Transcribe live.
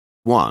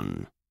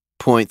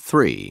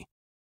1.3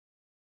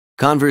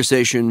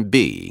 Conversation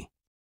B.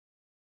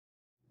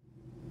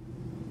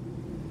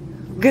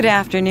 Good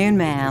afternoon,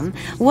 ma'am.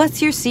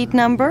 What's your seat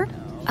number?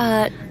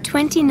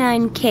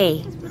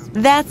 29K.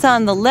 That's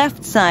on the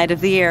left side of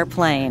the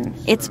airplane.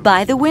 It's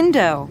by the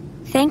window.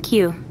 Thank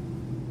you.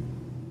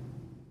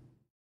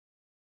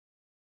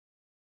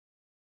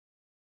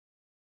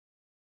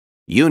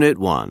 Unit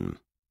 1.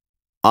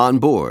 On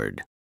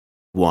board.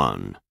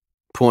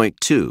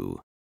 1.2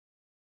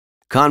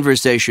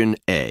 Conversation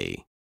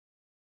A.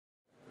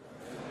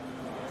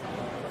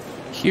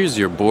 Here's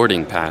your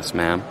boarding pass,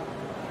 ma'am.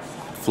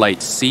 Flight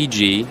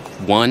CG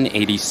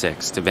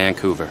 186 to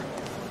Vancouver.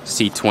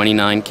 Seat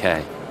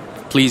 29K.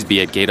 Please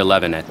be at gate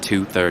 11 at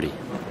 2:30.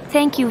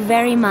 Thank you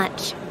very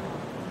much.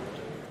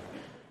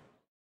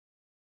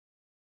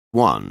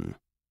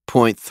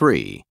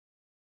 1.3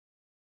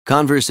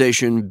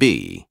 Conversation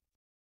B.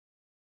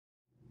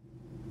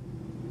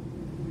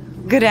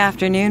 Good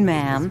afternoon,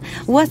 ma'am.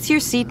 What's your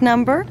seat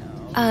number?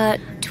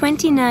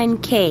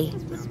 29K.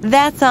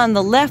 That's on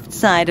the left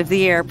side of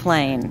the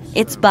airplane.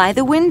 It's by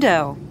the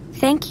window.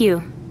 Thank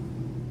you.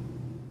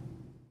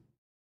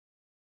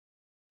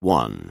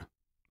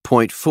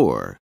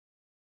 1.4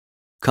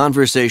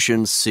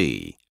 Conversation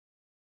C.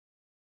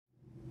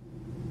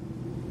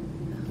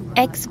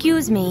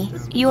 Excuse me,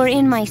 you're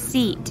in my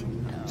seat.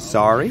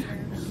 Sorry?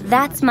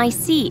 That's my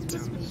seat,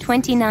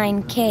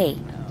 29K.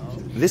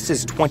 This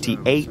is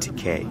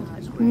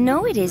 28K.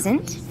 No, it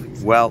isn't.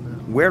 Well,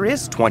 where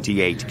is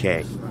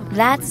 28K?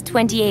 That's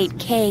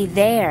 28K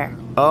there.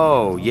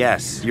 Oh,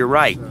 yes, you're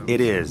right.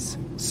 It is.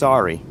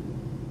 Sorry.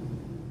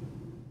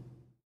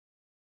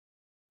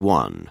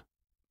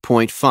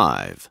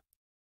 1.5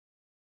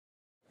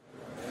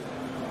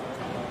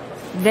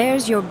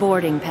 There's your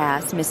boarding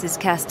pass, Mrs.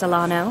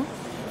 Castellano.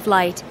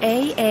 Flight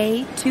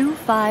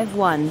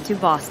AA251 to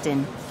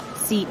Boston,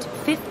 seat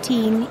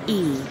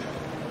 15E.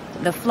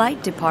 The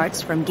flight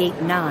departs from gate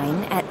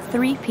 9 at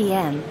 3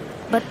 p.m.,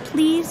 but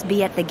please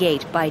be at the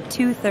gate by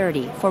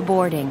 2:30 for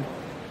boarding.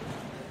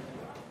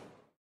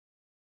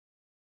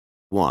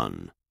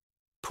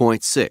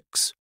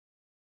 1.6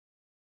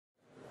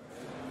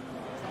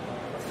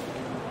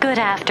 Good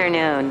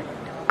afternoon.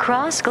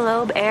 Cross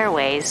Globe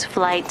Airways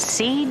Flight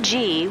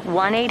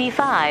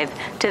CG-185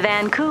 to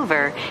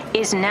Vancouver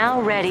is now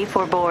ready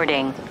for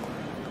boarding.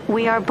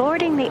 We are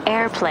boarding the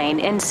airplane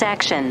in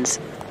sections.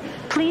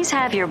 Please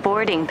have your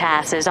boarding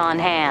passes on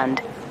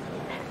hand.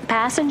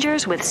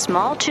 Passengers with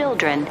small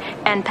children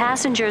and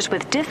passengers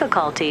with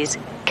difficulties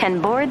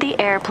can board the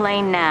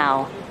airplane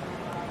now.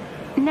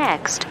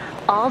 Next,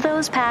 all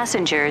those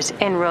passengers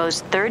in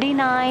rows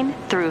 39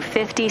 through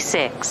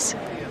 56.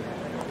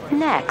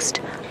 Next,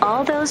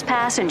 all those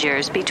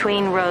passengers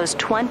between rows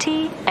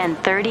 20 and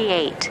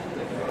 38.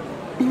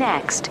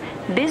 Next,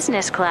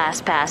 business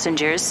class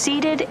passengers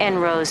seated in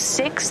rows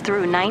 6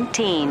 through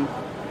 19.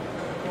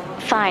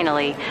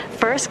 Finally,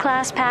 first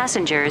class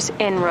passengers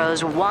in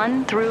rows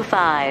 1 through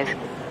 5.